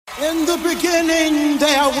In the beginning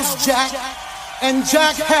there was Jack, and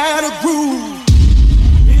Jack had a groove.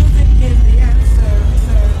 Music is the answer.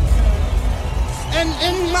 And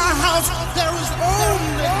in my house there is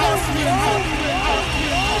only house music.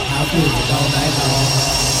 House music all night long.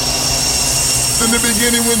 In the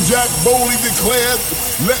beginning when Jack boldly declared,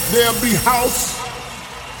 "Let there be house,"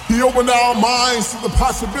 he opened our minds to the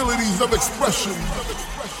possibilities of expression.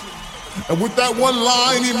 And with that one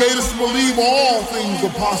line, he made us believe all things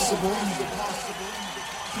are possible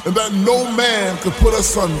and that no man could put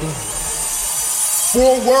us under.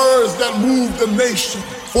 4 words that moved the nation,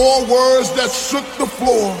 4 words that shook the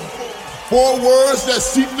floor, 4 words that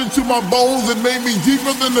seeped into my bones and made me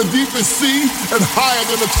deeper than the deepest sea and higher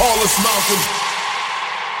than the tallest mountain.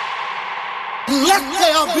 Let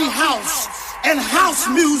there be house, and house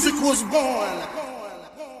music was born.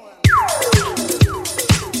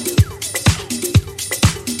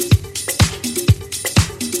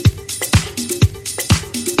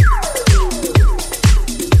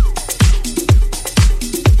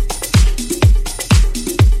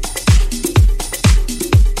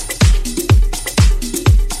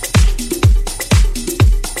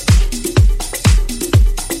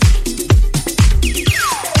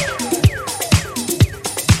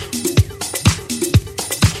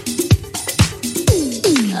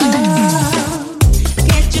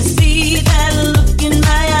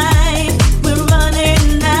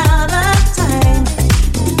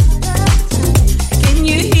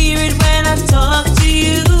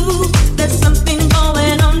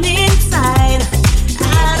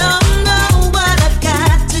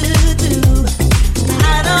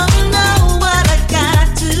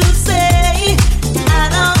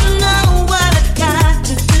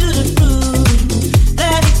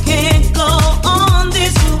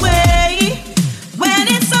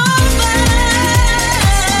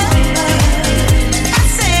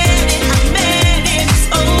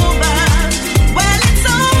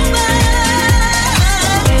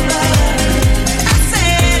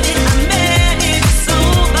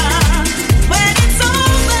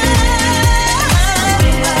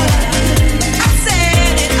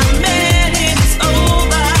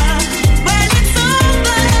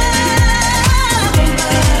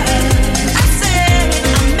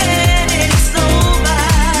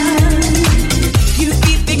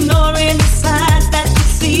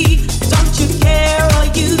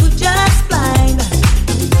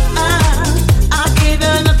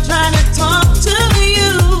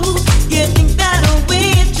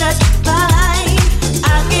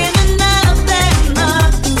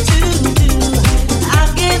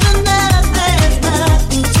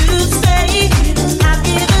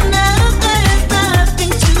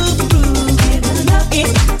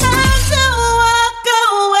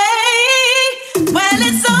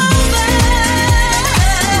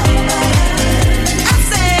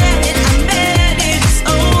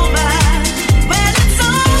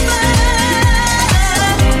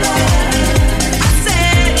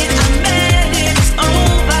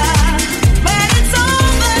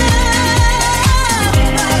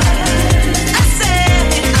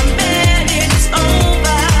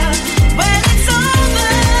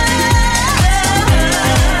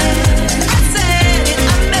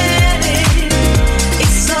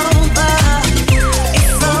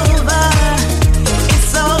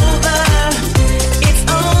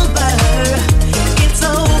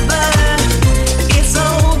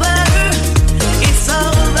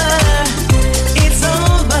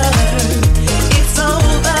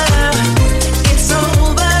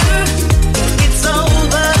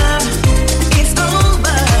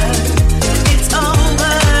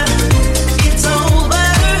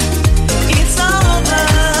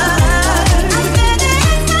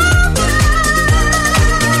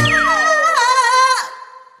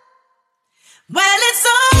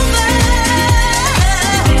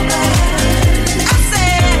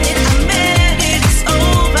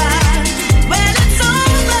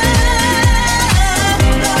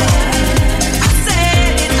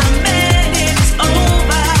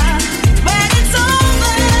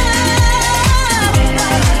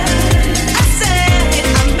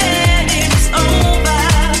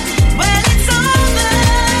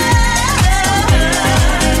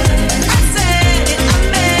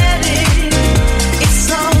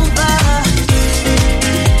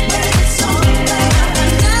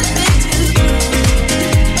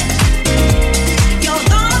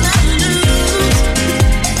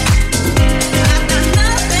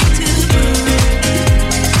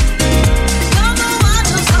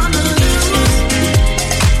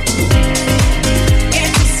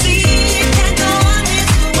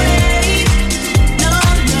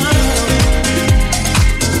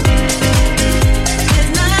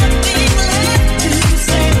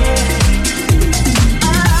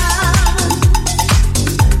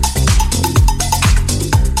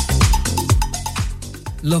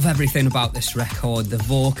 everything about this record. The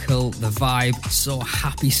vocal, the vibe, so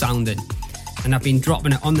happy sounding. And I've been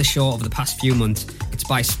dropping it on the show over the past few months. It's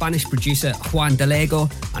by Spanish producer Juan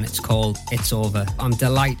Delego and it's called It's Over. I'm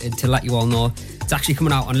delighted to let you all know it's actually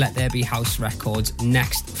coming out on Let There Be House Records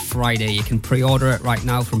next Friday. You can pre-order it right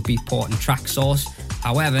now from Beatport and Traxsource.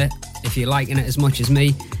 However, if you're liking it as much as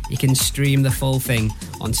me, you can stream the full thing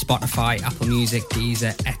on Spotify, Apple Music,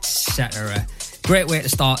 Deezer, etc. Great way to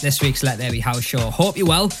start this week's Let There Be House show. Hope you're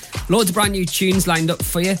well. Loads of brand new tunes lined up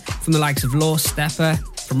for you from the likes of Low Stepper,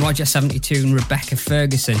 from Roger 72 and Rebecca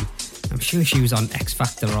Ferguson. I'm sure she was on X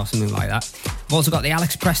Factor or something like that. I've also got the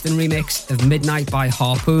Alex Preston remix of Midnight by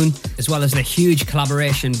Harpoon, as well as the huge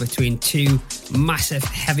collaboration between two massive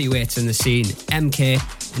heavyweights in the scene.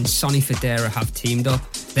 MK and Sonny Fodera have teamed up.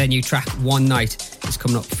 Their new track, One Night, is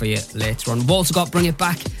coming up for you later on. We've also got Bring It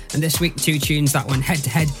Back, and this week 2 tunes that went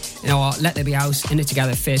head-to-head in our Let There Be House In It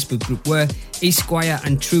Together Facebook group were Esquire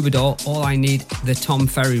and Troubadour, All I Need, the Tom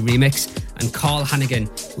Ferry remix, and Carl Hannigan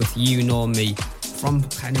with You Know Me, from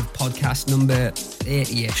kind of podcast number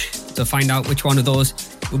 80-ish. So find out which one of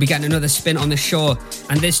those will be getting another spin on the show.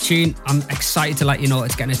 And this tune, I'm excited to let you know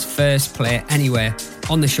it's getting its first play anywhere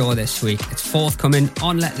on the show this week. It's forthcoming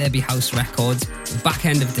on Let There Be House Records, the back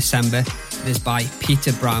end of December. It is by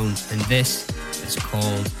Peter Brown, and this is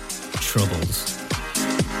called Troubles.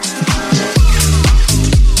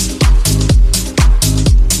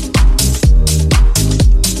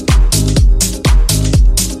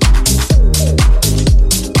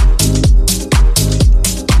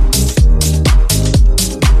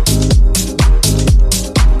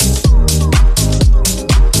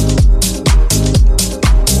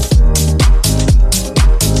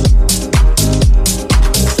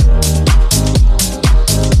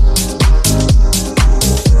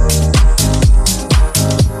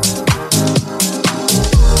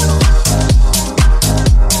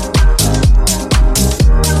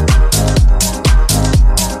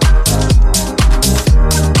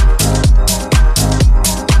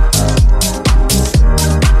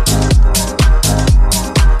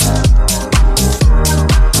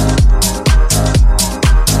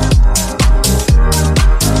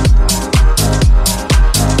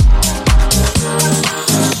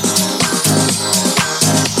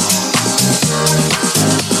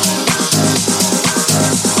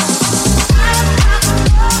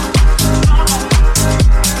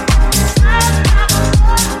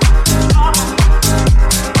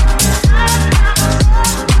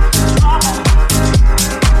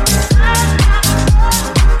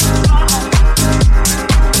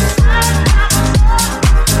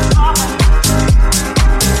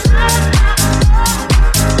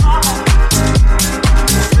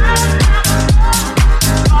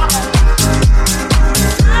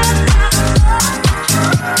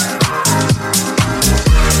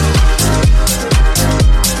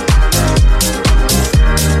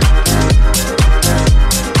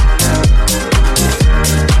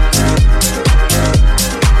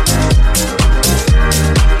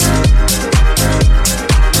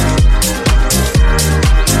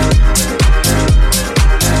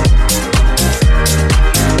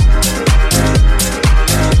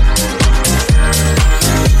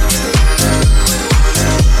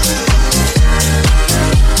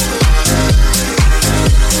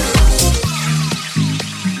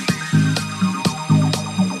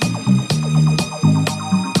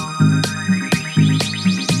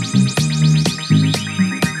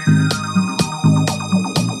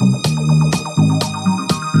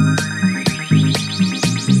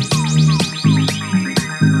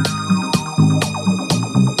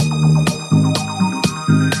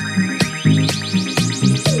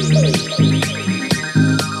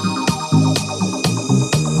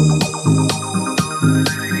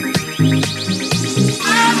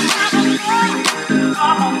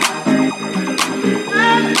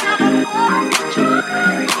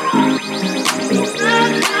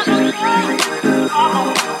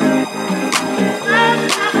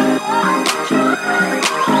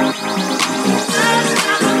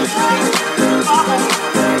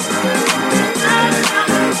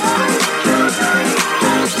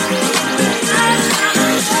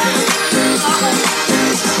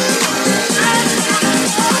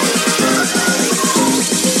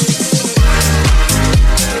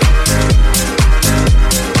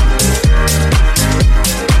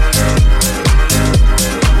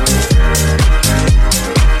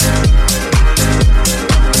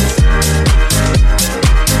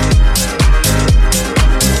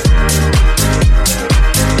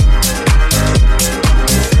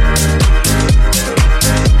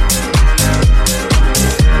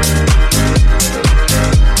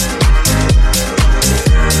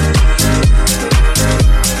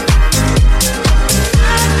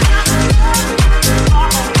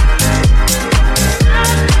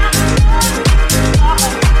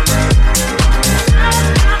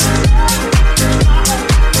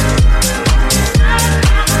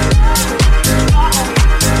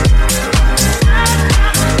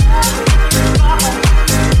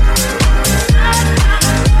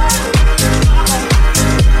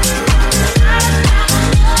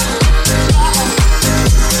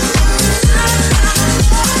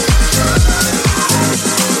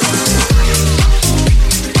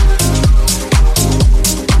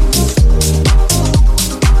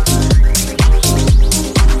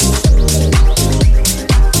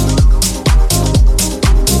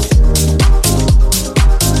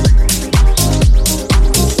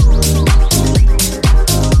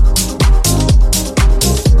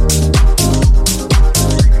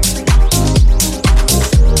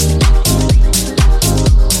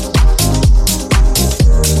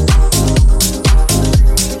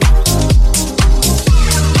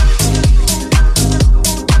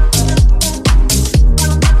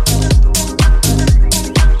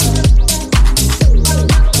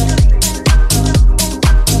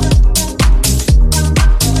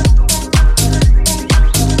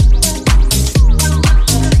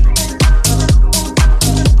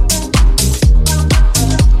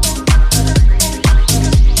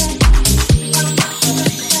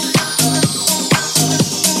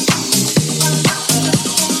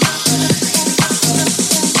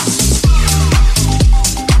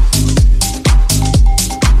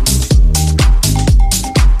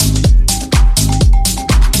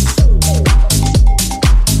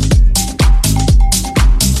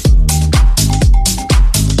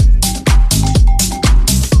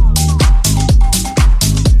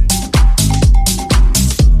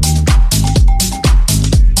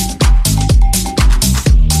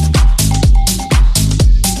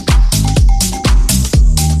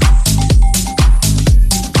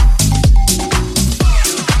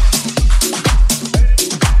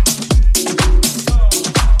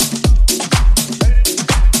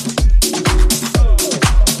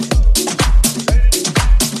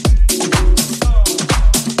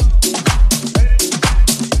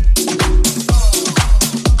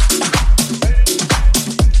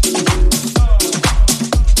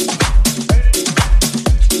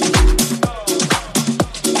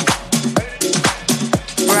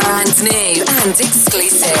 It's new and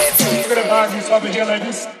exclusive. Look at the vibes over here,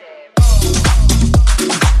 ladies.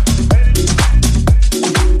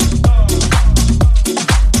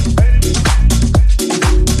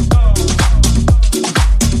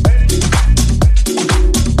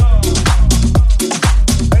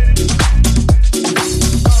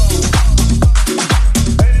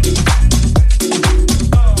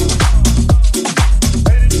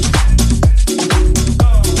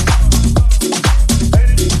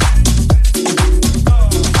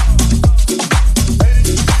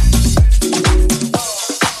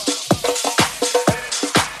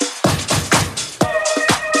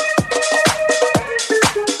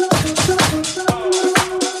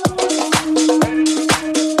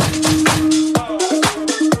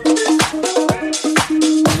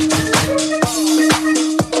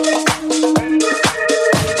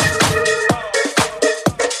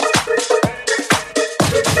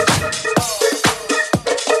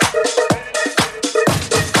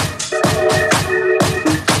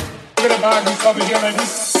 Over here,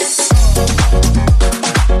 ladies.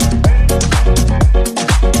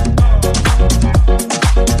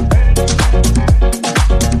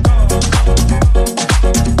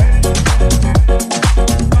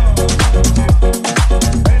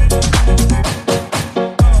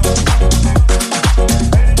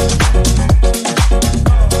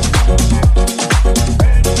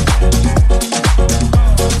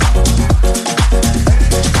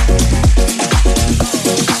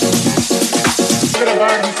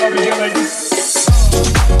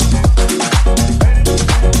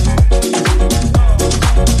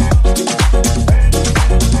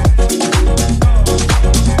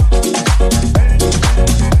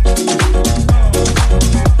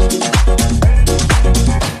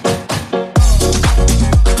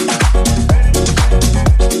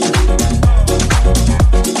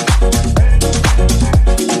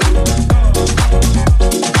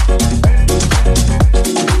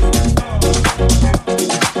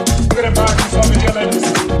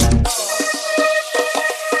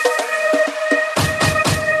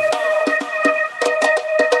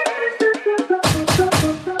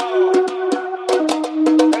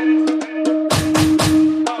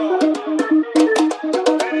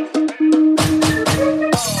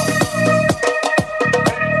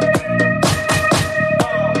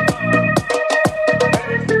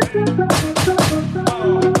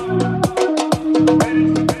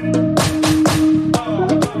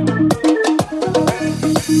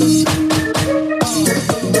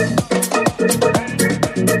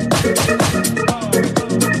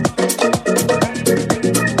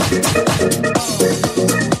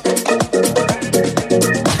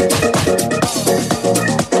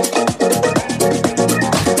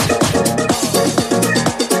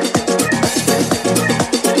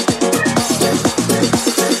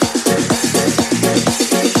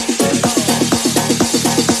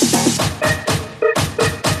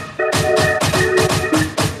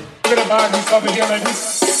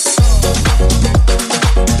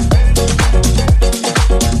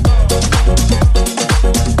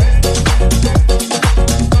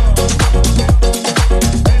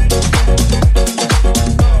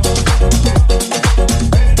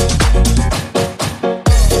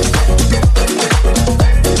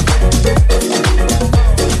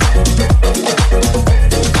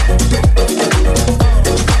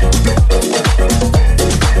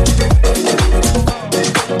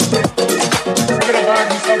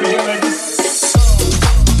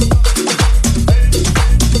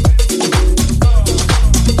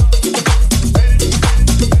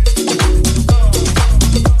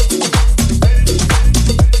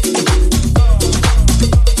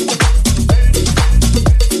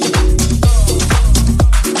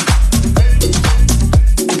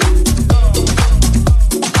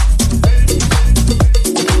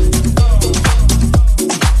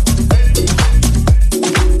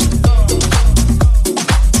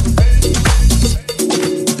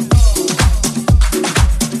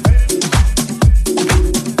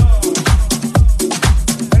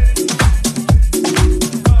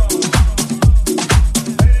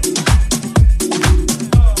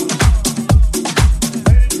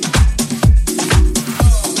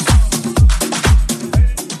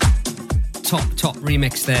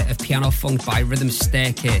 Remix there of Piano Funk by Rhythm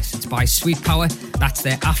Staircase. It's by Sweet Power. That's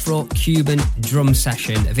their Afro-Cuban drum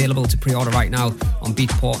session, available to pre-order right now on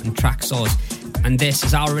Beatport and Traxsource. And this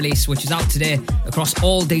is our release, which is out today across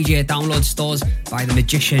all DJ download stores by the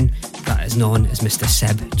magician that is known as Mr.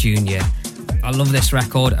 Seb Jr. I love this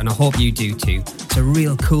record and I hope you do too. It's a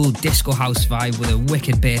real cool disco house vibe with a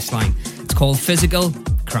wicked bass line. It's called Physical.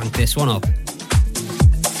 Crank this one up.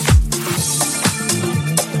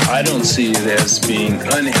 I don't see it as being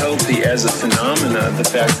unhealthy as a phenomena. The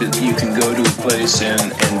fact that you can go to a place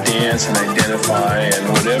and dance and identify and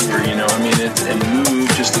whatever, you know, I mean, and move,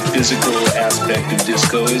 just the physical aspect of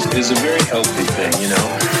disco is a very healthy thing, you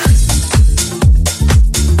know.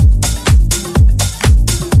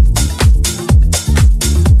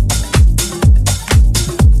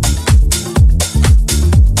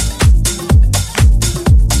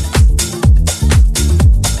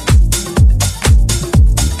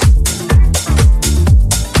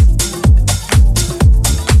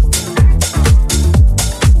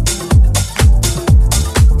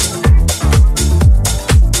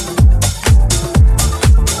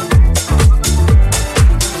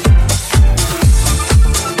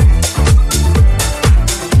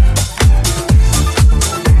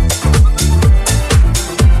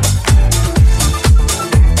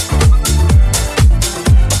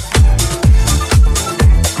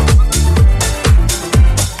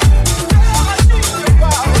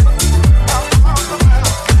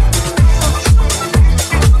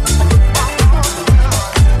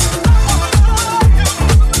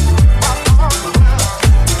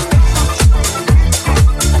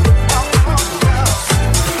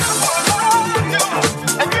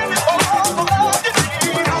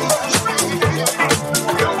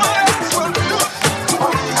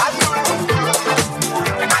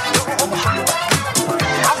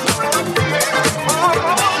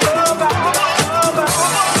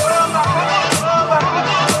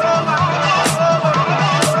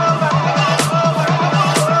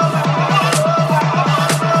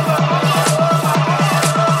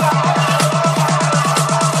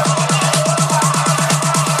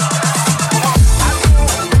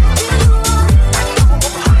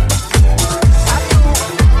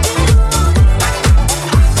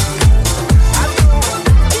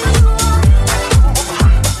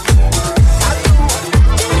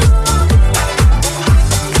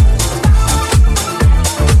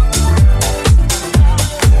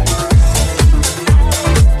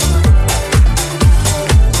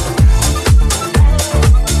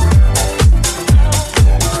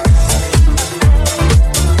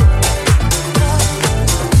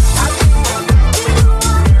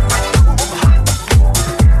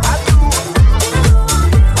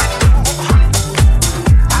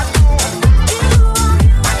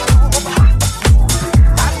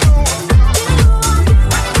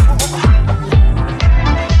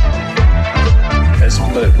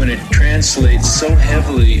 Translates so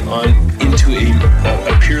heavily into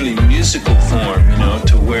a purely musical form, you know,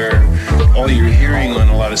 to where all you're hearing on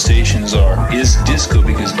a lot of stations is disco,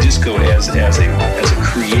 because disco as a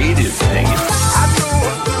creative thing.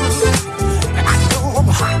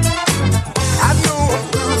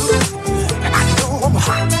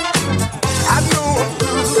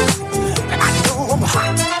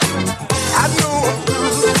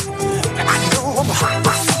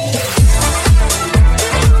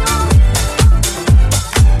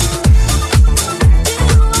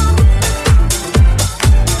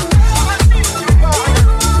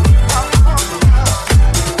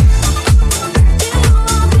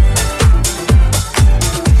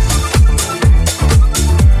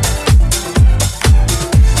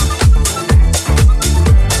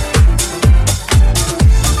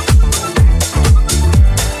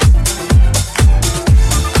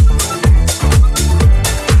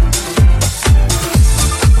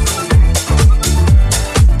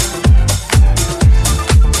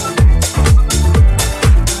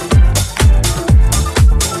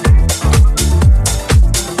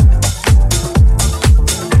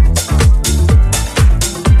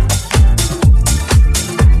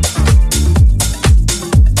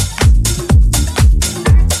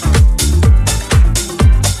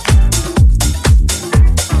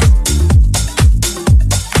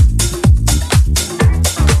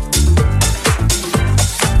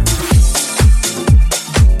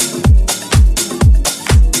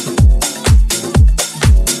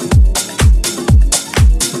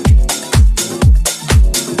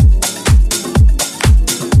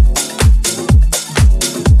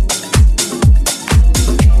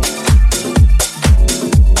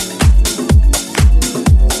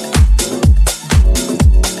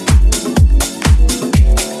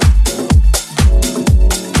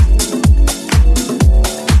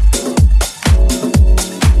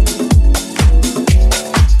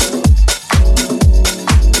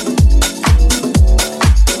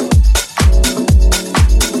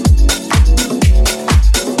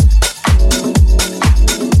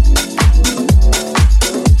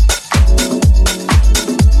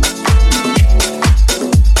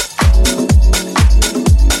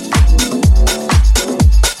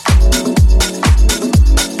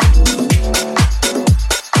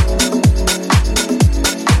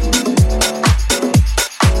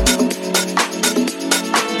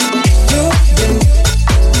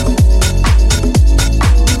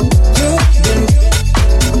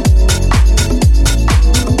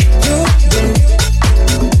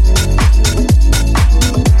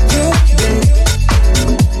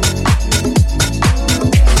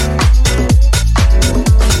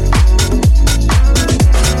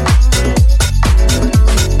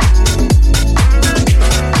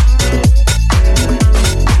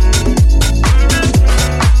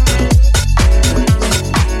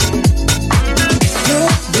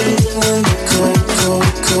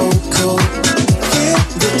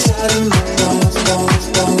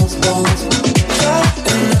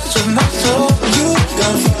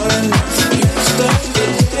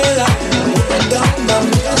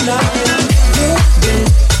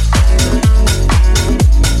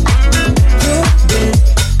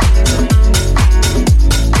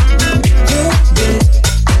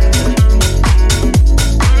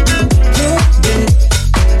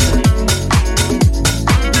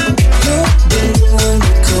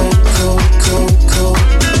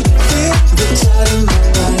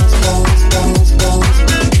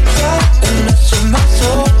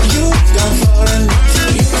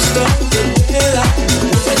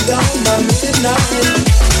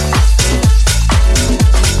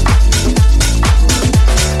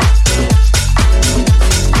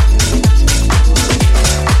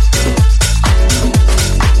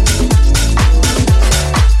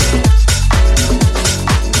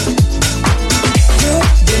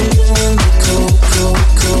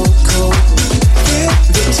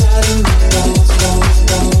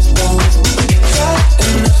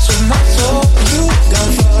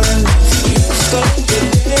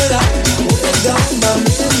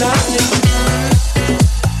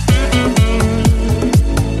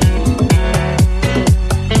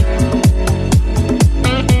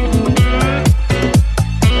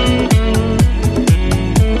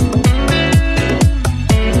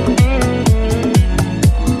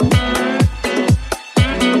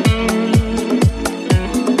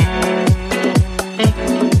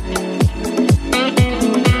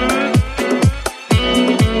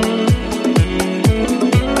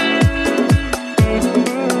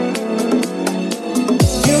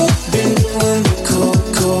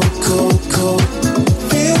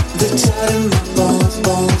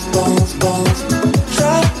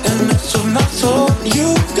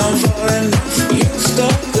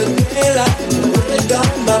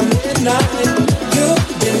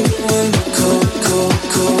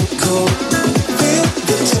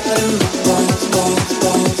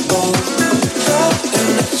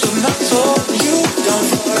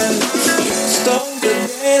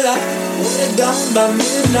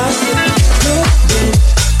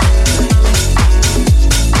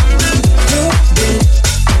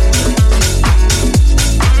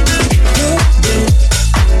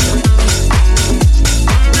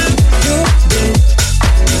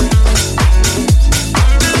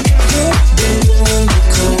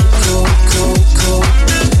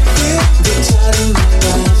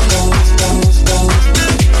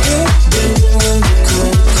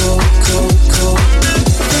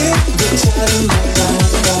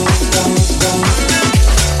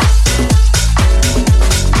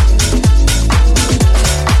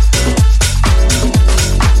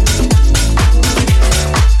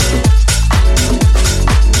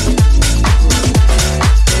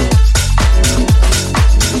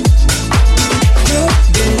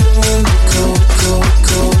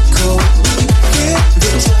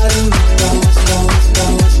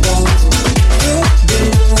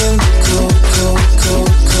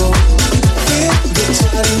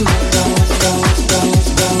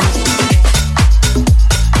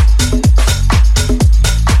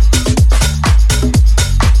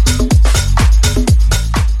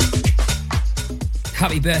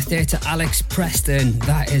 Birthday to Alex Preston.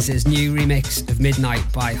 That is his new remix of Midnight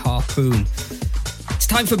by Harpoon. It's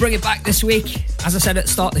time for Bring It Back this week. As I said at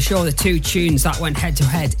the start of the show, the two tunes that went head to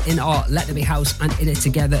head in our Let There Be House and In It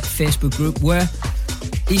Together Facebook group were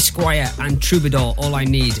E-Squire and Troubadour, All I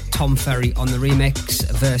Need, Tom Ferry on the remix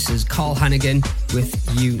versus Carl Hannigan with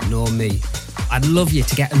You Know Me. I'd love you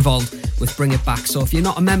to get involved with Bring It Back, so if you're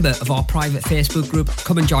not a member of our private Facebook group,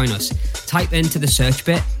 come and join us. Type into the search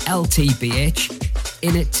bit LTBH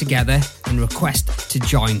In It Together and request to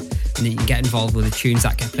join, and then you can get involved with the tunes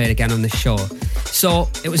that get played again on the show. So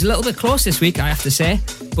it was a little bit close this week, I have to say,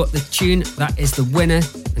 but the tune that is the winner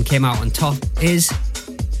and came out on top is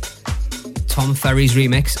Tom Ferry's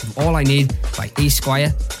remix of All I Need by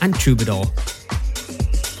E-Squire and Troubadour.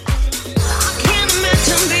 I can't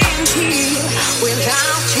imagine being here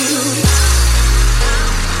without you.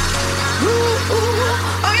 Ooh, ooh,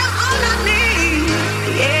 oh, you're all I need,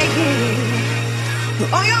 yeah, yeah.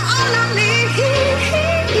 Oh, you're all I need.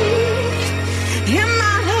 In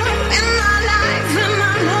my love, in my life, in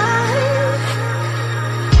my life.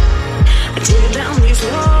 I tear down these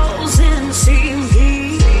walls and see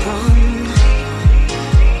people.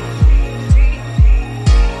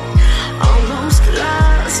 Almost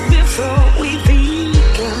lost before we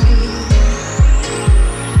began.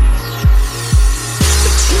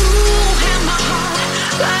 But you have my heart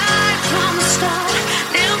right from the start.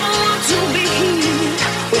 Never want to be here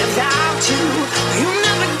without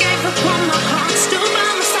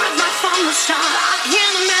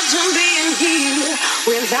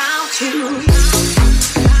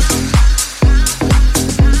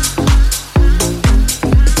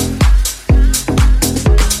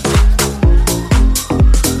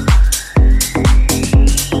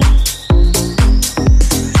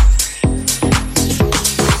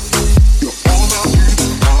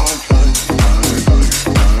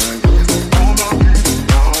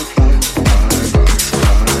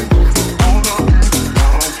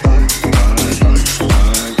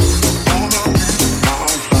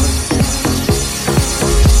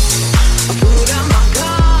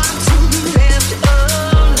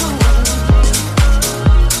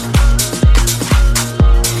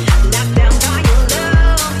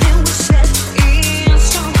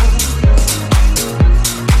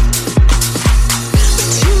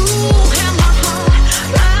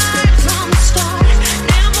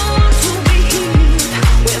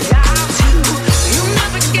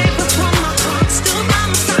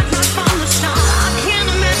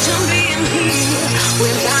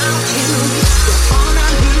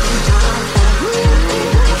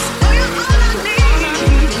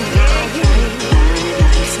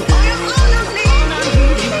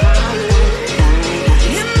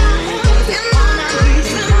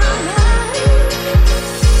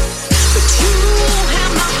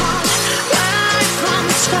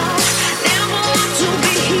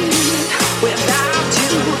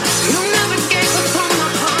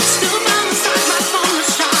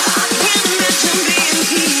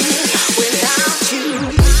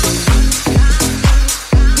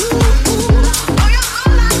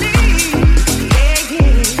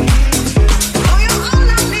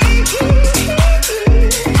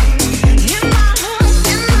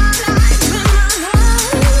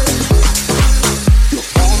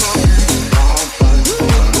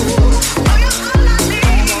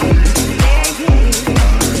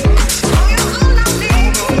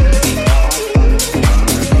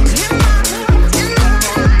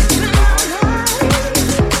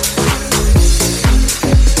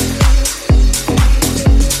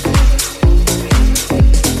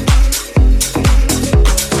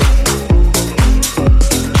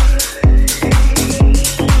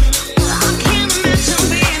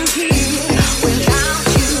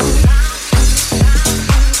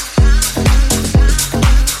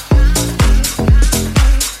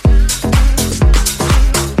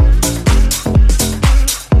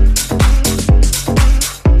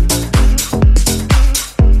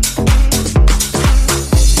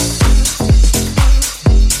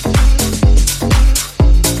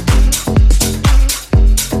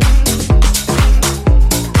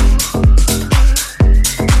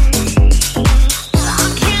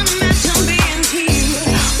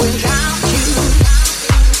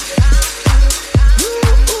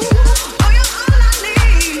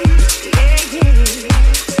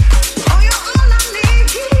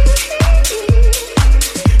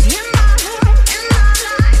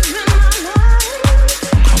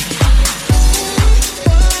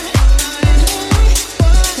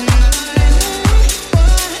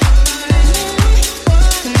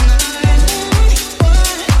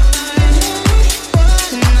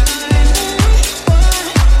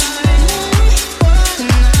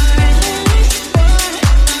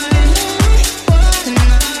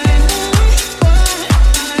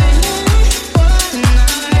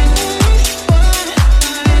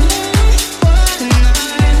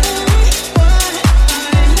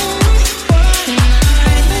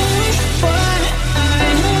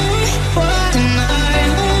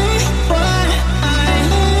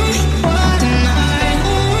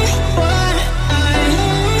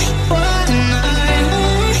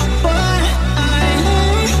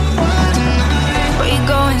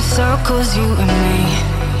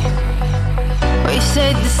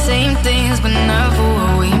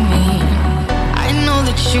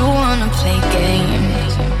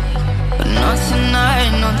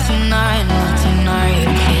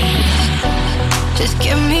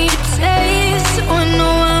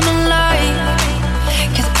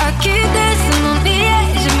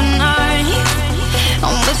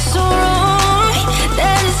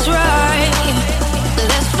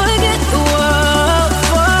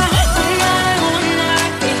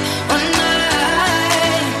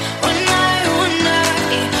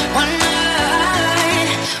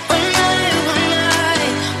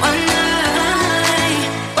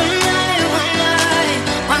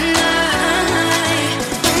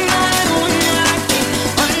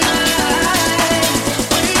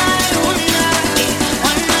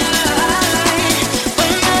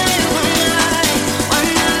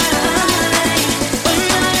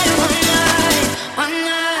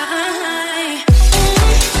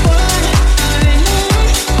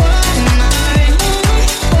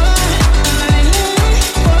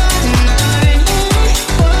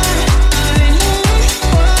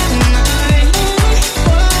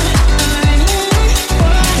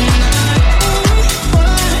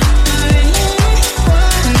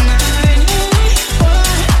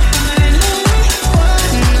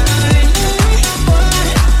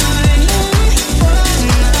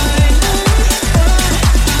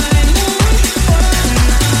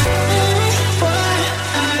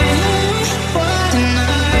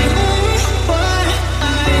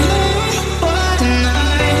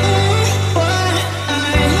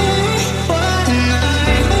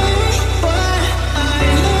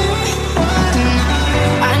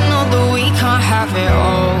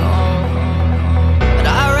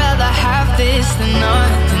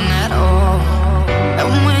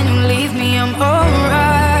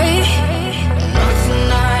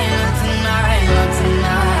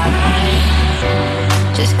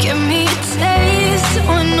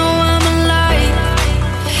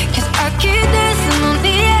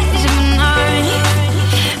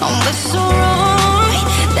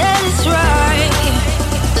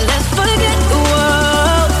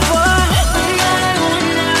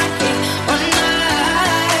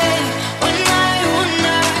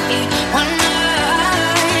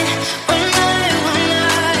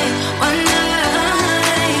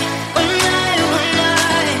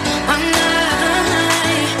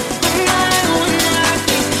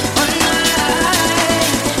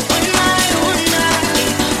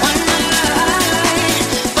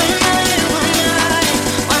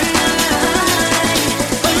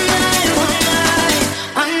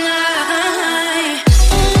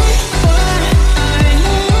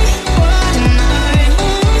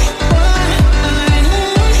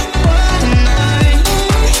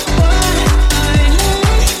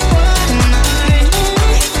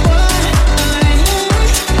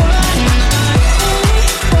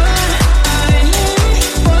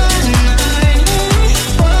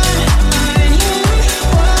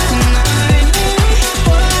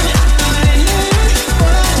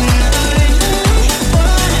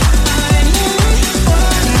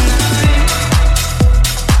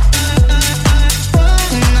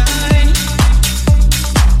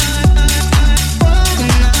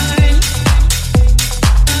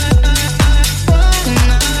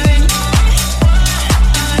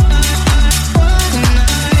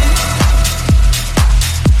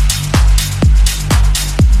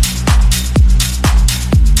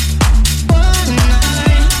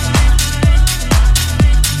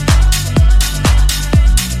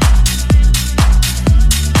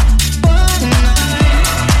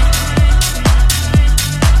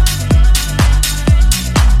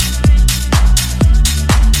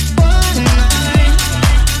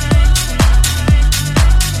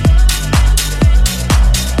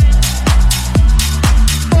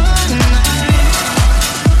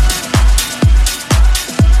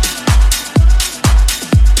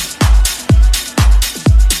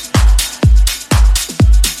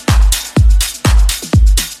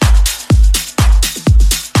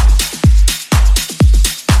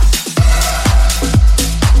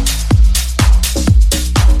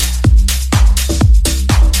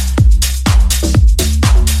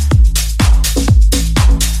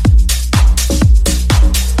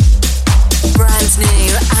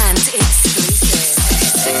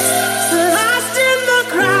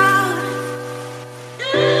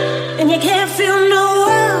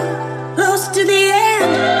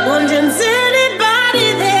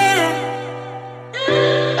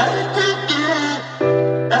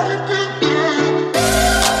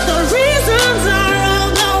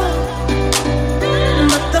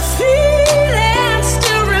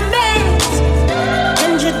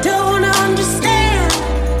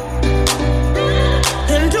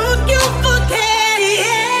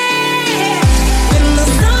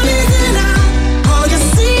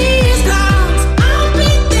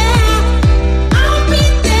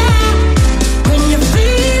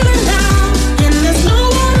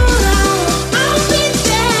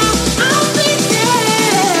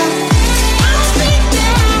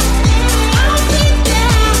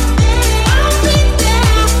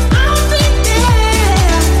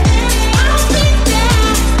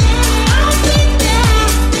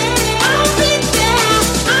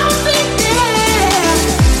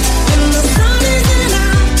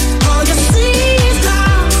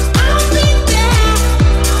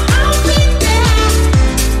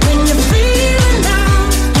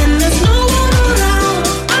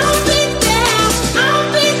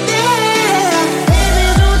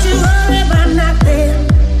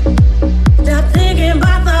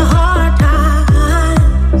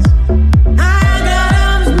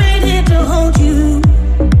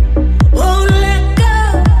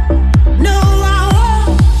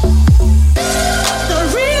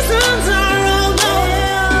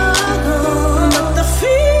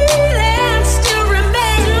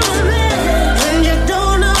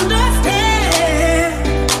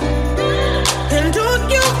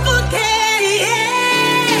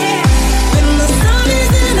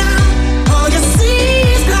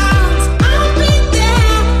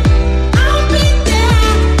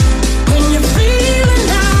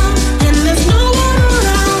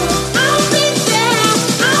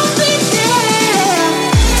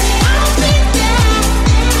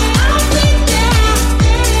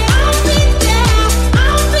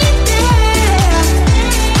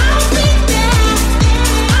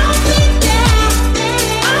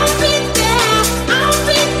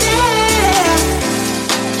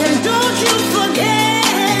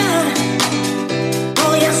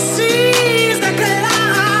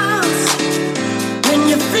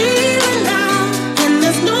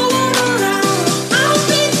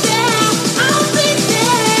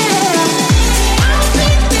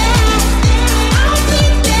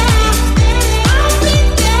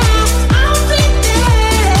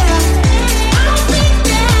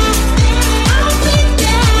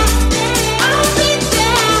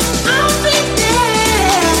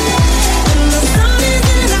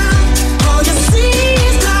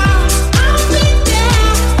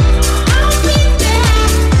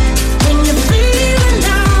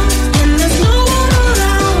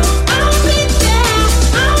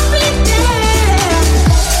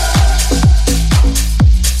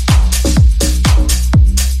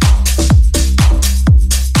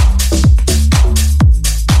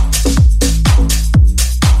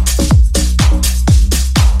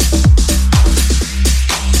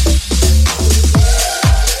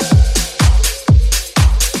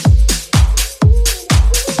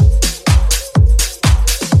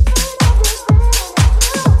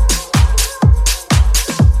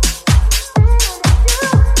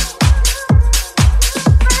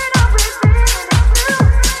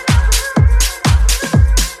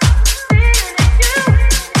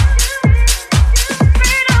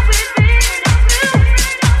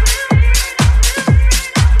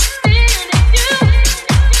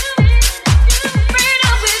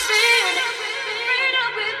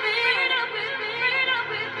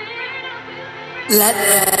Let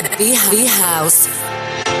there be house.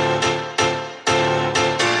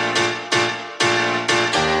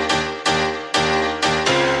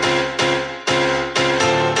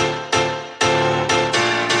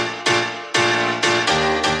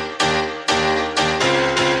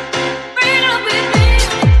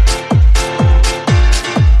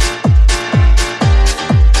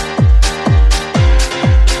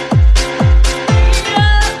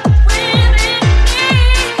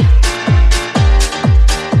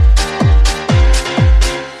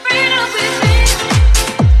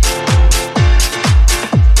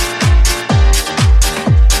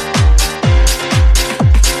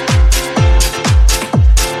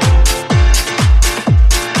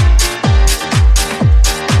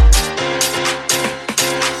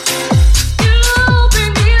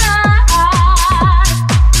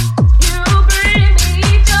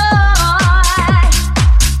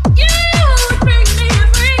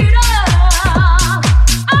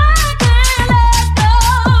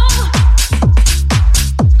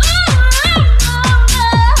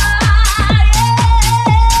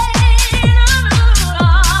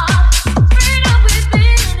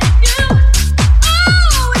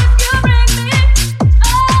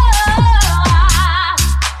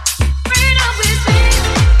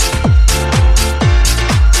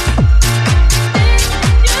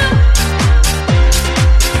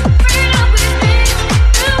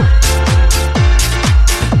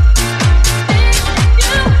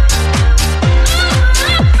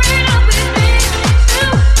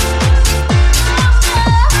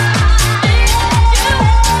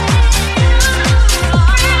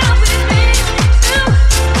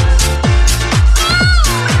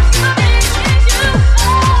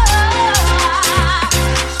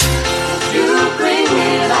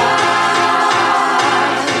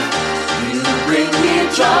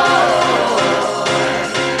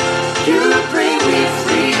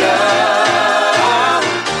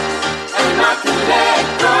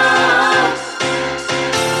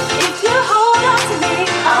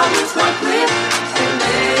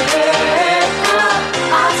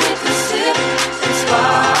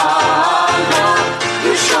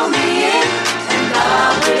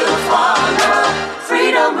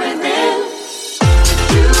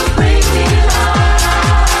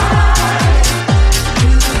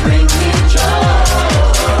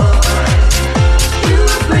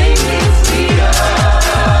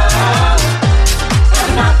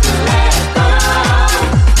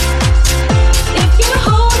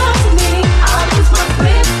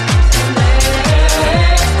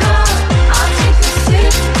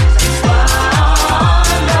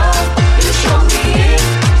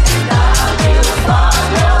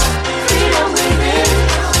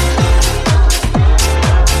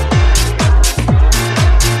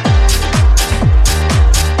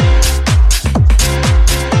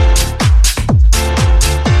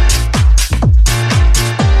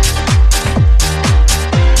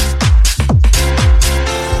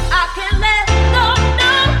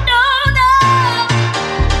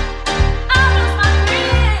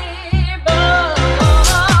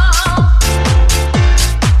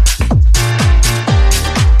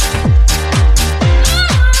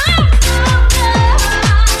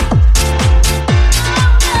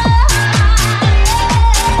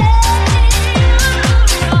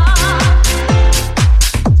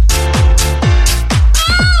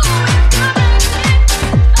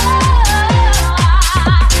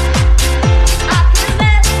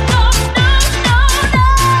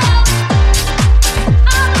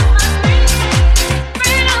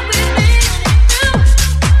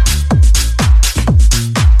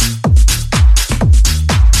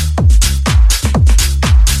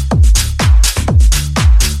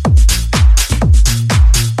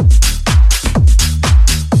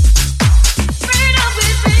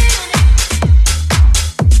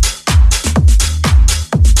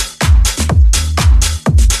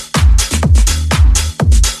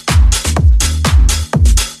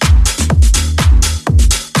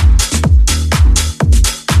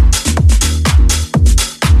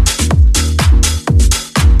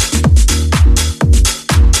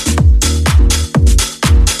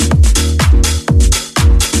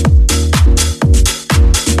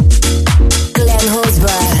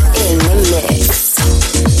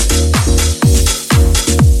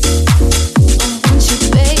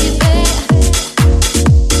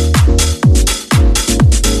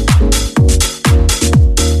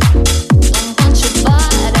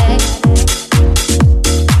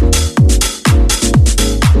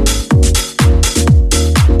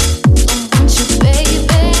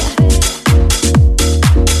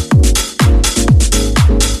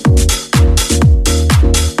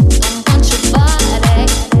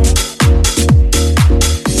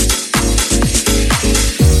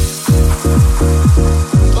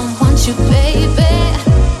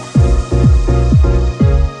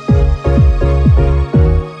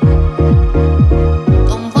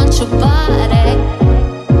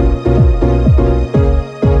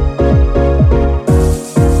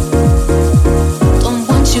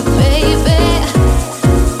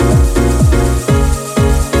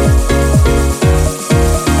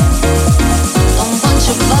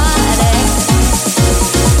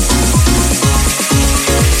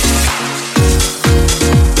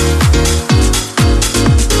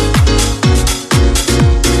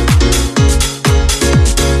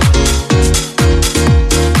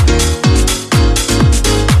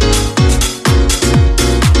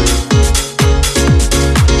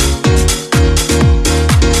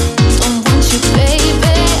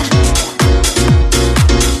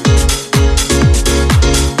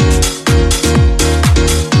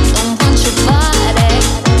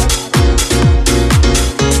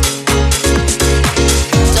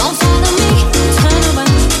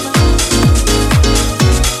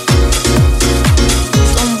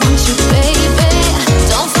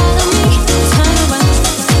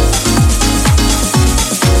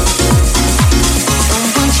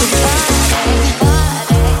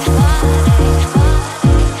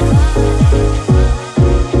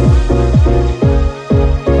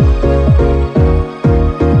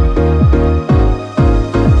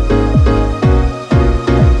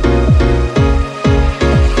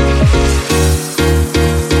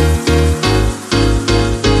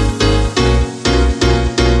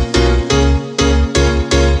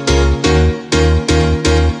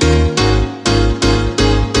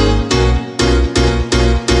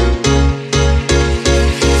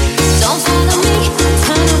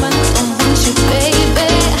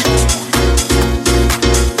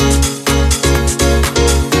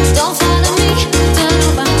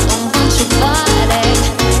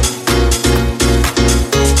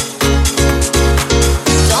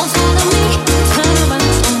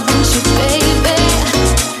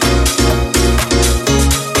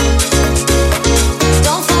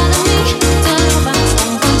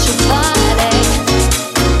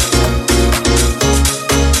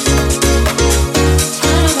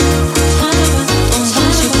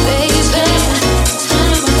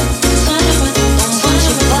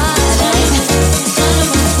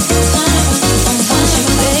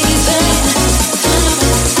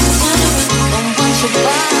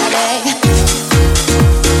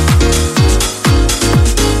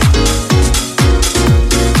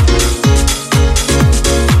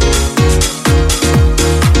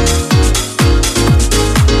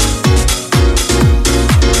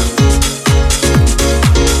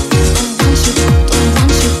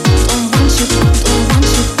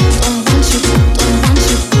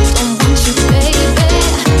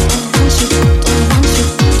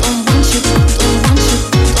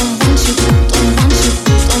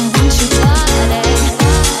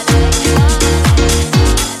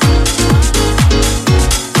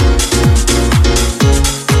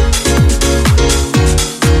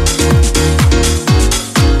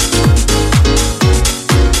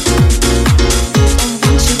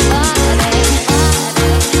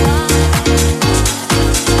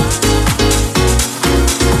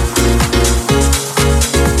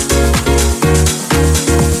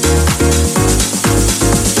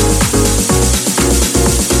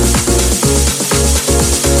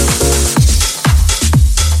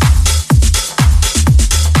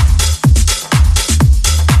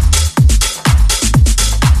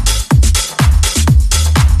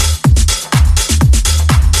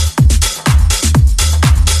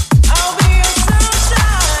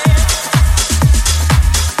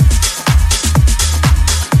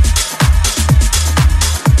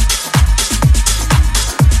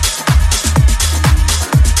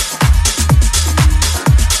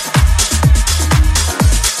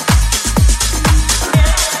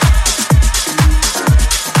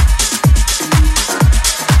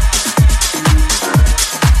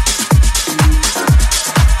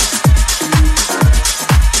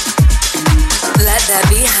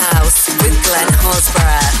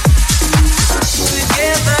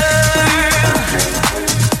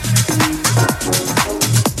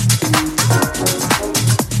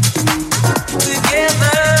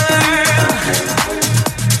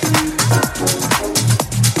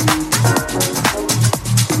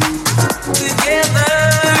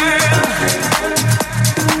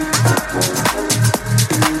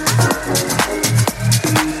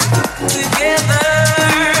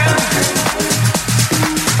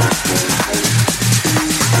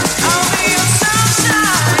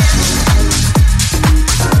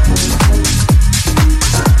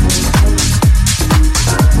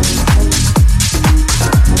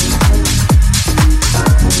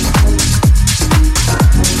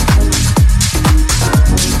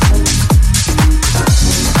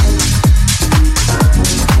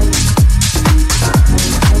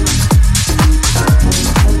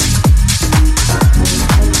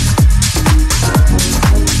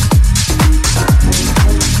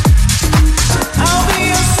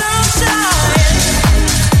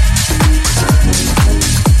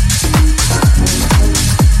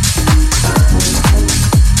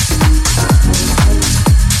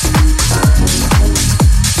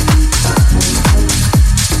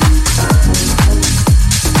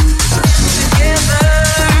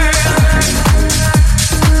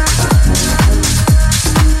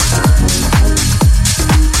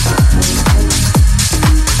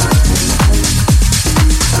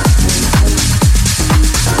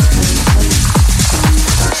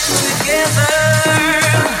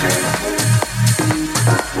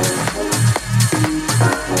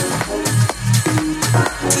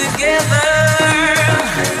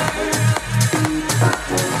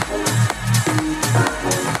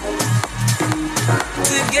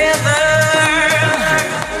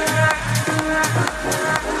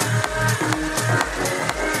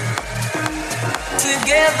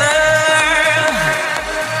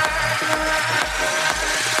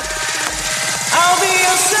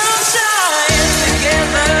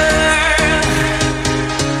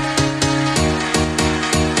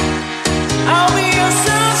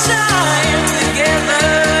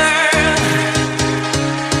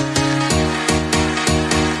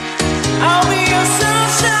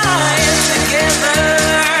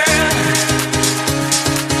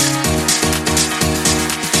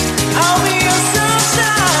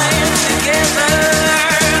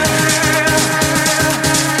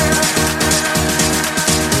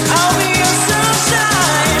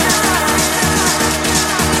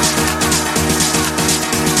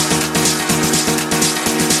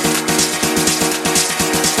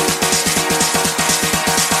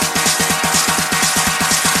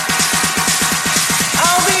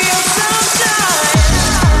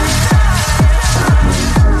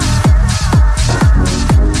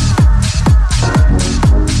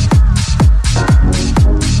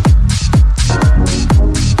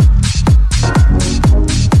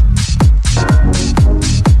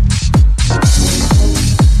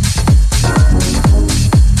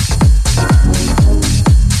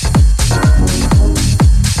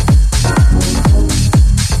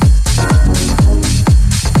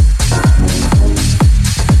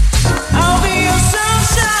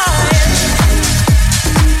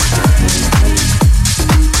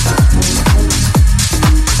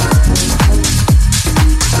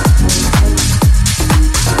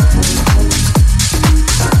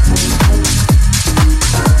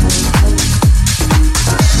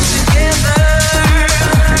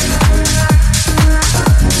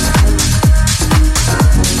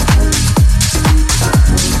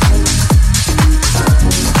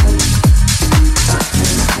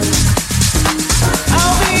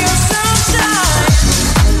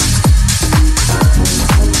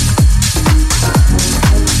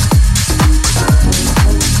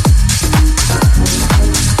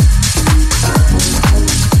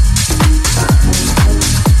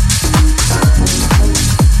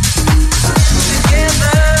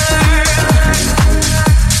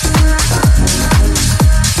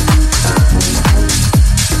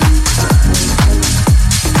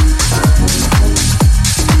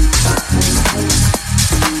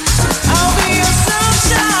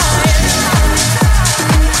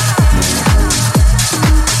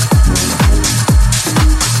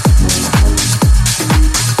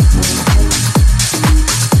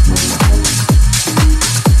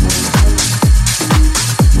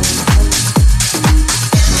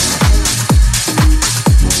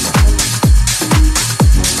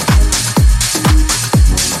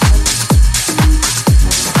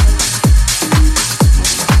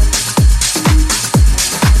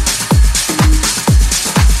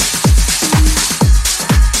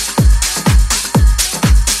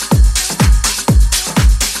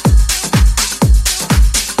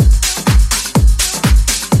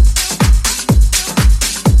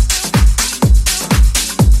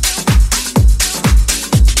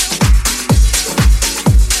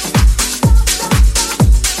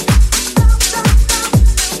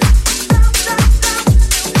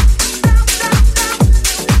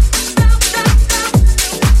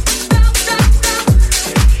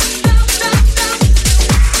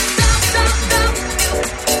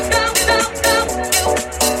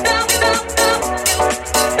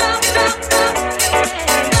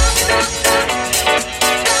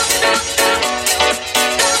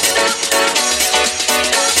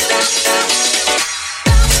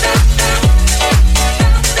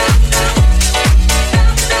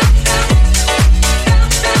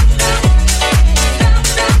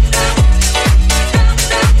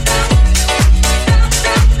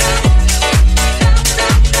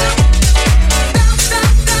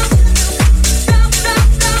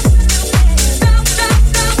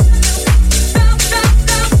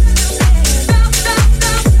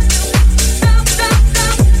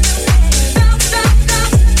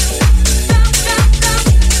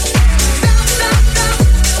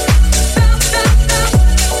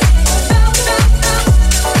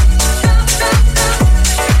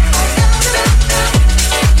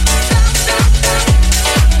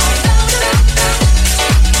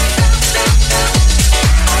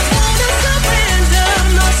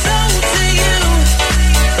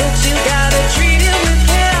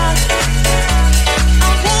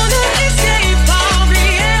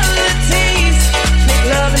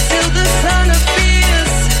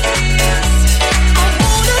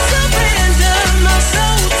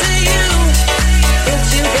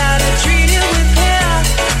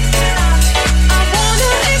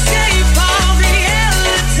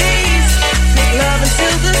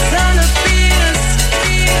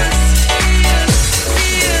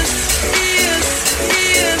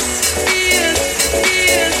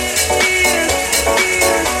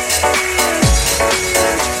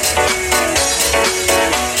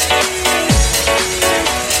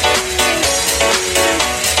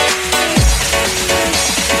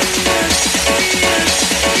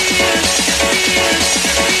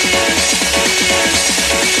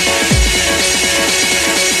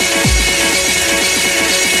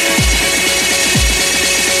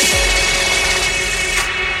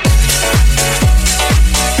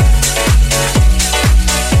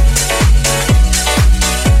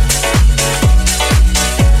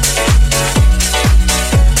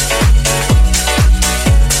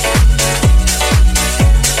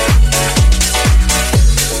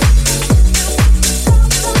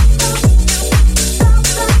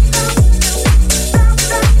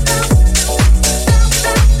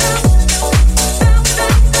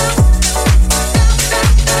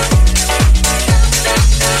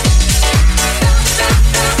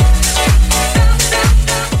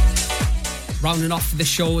 Rounding off the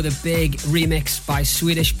show with a big remix by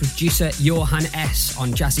Swedish producer Johan S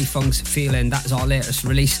on Jazzy Funk's Feeling. That is our latest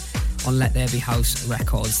release on Let There Be House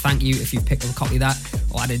Records. Thank you if you've picked up a copy of that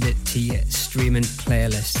or added it to your streaming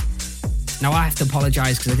playlist. Now I have to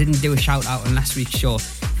apologise because I didn't do a shout out on last week's show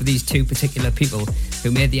for these two particular people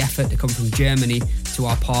who made the effort to come from Germany to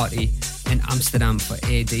our party in Amsterdam for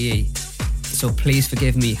ADE. So please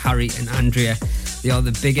forgive me, Harry and Andrea. They are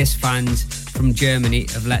the biggest fans from Germany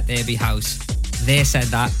of Let There Be House. They said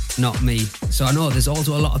that, not me. So I know there's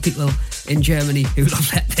also a lot of people in Germany who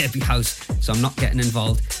love Let There Be House, so I'm not getting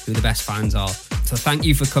involved who the best fans are. So thank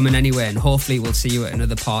you for coming anyway, and hopefully we'll see you at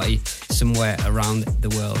another party somewhere around the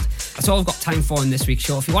world. That's all I've got time for in this week's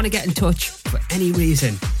show. If you want to get in touch for any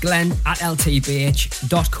reason,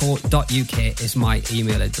 glenn@ltbh.co.uk is my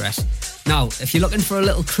email address. Now, if you're looking for a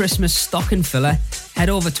little Christmas stocking filler, head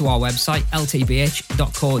over to our website,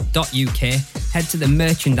 ltbh.co.uk, head to the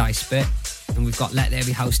merchandise bit, and we've got Let There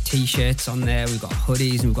Be House t-shirts on there, we've got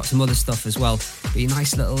hoodies, and we've got some other stuff as well. Be a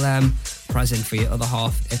nice little present for your other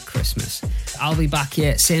half at Christmas. I'll be back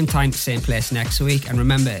here, same time, same place next week, and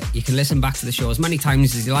remember, you can listen back to the show as many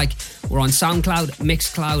times as you like. We're on SoundCloud,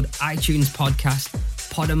 Mixcloud, iTunes Podcast,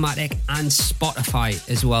 Podomatic, and Spotify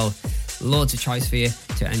as well. Loads of choice for you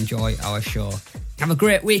to enjoy our show. Have a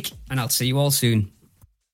great week, and I'll see you all soon.